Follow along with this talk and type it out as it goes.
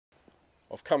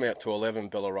I've come out to 11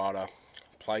 Bellarada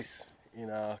Place in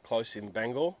close in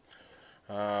Bangor.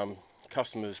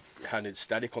 Customers had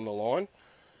static on the line.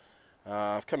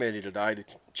 I've come out here today to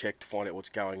check to find out what's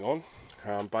going on.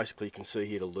 Basically you can see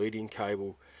here the lead-in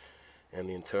cable and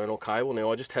the internal cable.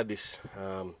 Now I just had this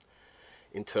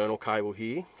internal cable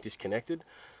here disconnected.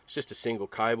 It's just a single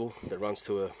cable that runs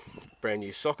to a brand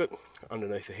new socket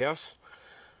underneath the house.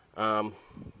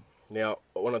 Now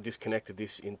when I disconnected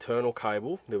this internal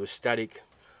cable, there was static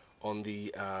on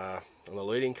the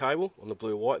leading cable, on the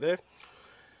blue white there.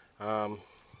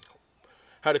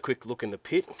 Had a quick look in the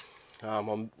pit.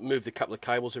 I moved a couple of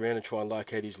cables around and try and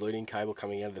locate his leading cable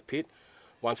coming out of the pit.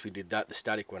 Once we did that, the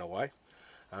static went away.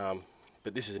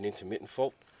 But this is an intermittent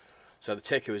fault. So the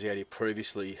tech who was out here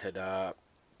previously had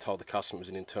told the customer it was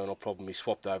an internal problem. He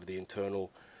swapped over the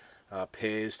internal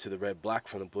pairs to the red-black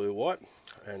from the blue-white,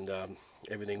 and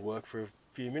everything worked for a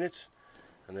few minutes,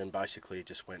 and then basically it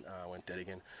just went dead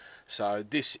again. So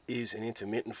this is an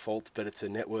intermittent fault, but it's a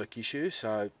network issue.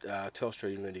 So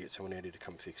Telstra, you need to get someone out here to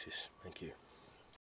come fix this. Thank you.